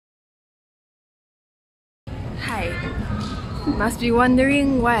Hi. Must be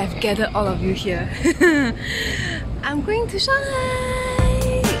wondering why I've gathered all of you here. I'm going to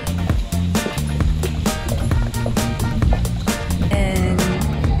Shanghai! And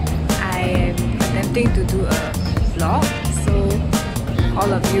I am attempting to do a vlog, so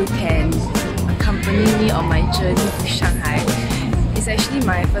all of you can accompany me on my journey to Shanghai. It's actually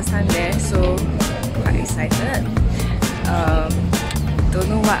my first time there, so quite excited. Don't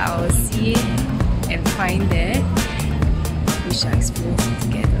know what I will see and find there. We shall experience it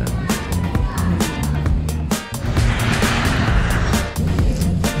together.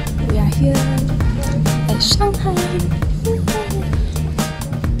 We are here at Shanghai.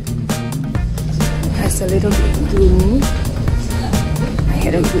 It's a little bit gloomy. I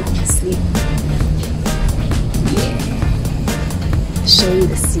had a good sleep. Yeah. Show you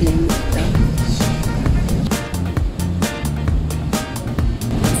the scenery later.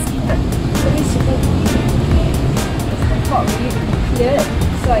 Here,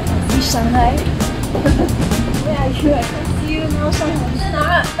 so I can see Shanghai. Where are you? I can see you now. Shanghai 在哪？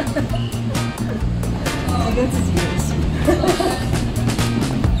我跟自己演戏。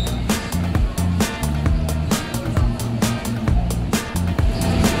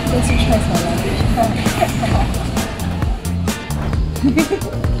这次踹草了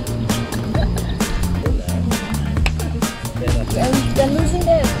，We're losing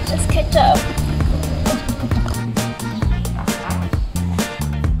them. Let's catch up.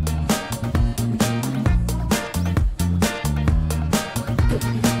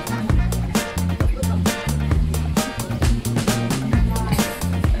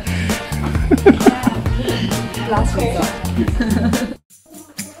 Last resort.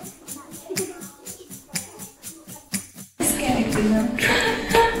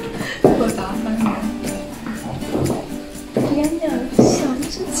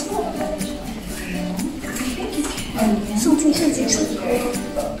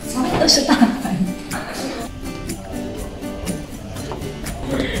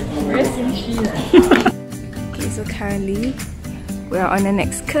 Okay, so currently we are on an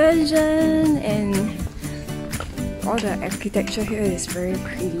excursion, and all the architecture here is very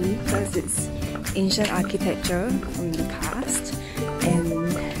pretty because it's ancient architecture from the past.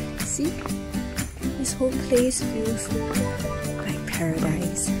 And see, this whole place feels like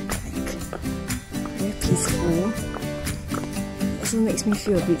paradise, like very peaceful. Also makes me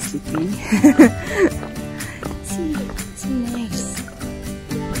feel a bit sleepy. See, so nice.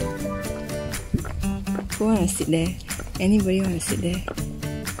 Who wanna sit there? Anybody wanna sit there?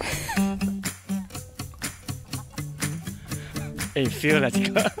 Hey, feel that.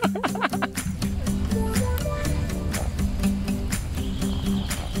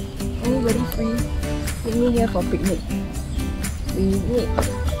 Anybody free? Meet me here for picnic. We meet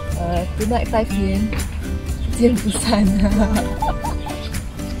tonight 5 PM. 见不散。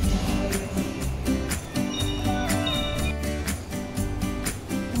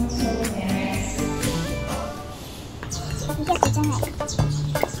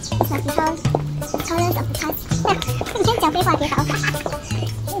Tolerance of the past. You can't tell people about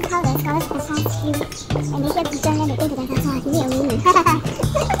colors of the past few. And they get the journal and they think that's all you need.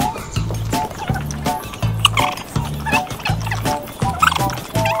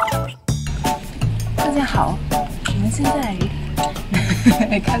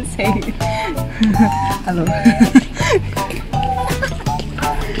 I can't say hello.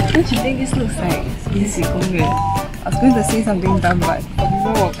 Don't you think this looks like 延禧攻略? I was going to say something dumb, but for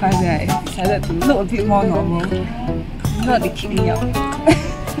people walk past, I decided to look a bit more normal. If not, they kick me out.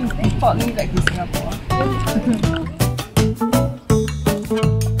 Deport me back to Singapore.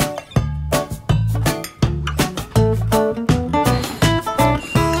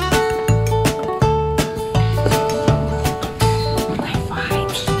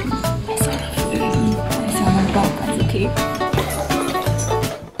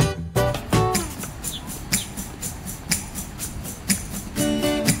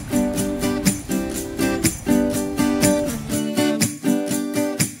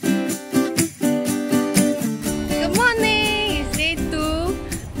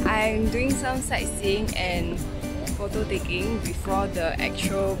 Some sightseeing and photo taking before the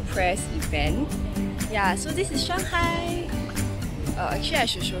actual press event. Yeah, so this is Shanghai. Actually I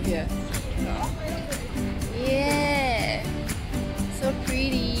should show here. Yeah, so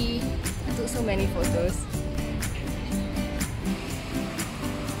pretty. I took so many photos.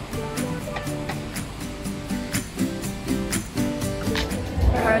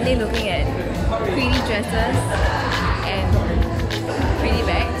 Currently looking at pretty dresses and pretty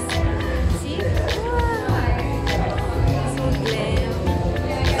bags. So glam.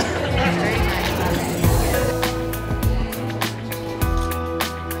 Very nice.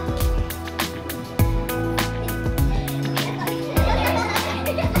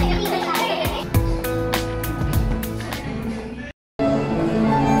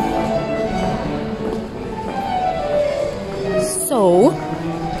 So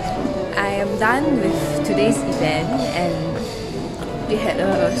I am done with today's event and we had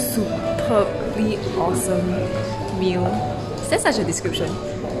a superbly awesome meal. Is that such a description?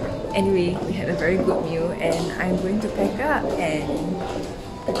 Anyway, we had a very good meal and I'm going to pack up and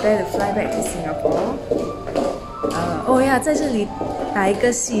prepare to fly back to Singapore. Oh yeah, 在这里打一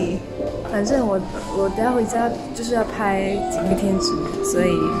个戏，反正我等下回家就是要拍几个天纸，所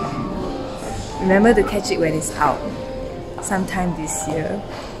以 remember to catch it when it's out sometime this year.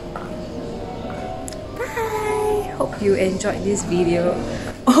 Bye. Hope you enjoyed this video.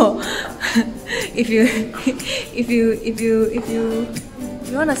 Oh, if you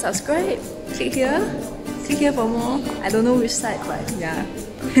wanna subscribe, click here for more. I don't know which side, but yeah.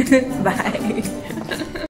 Bye.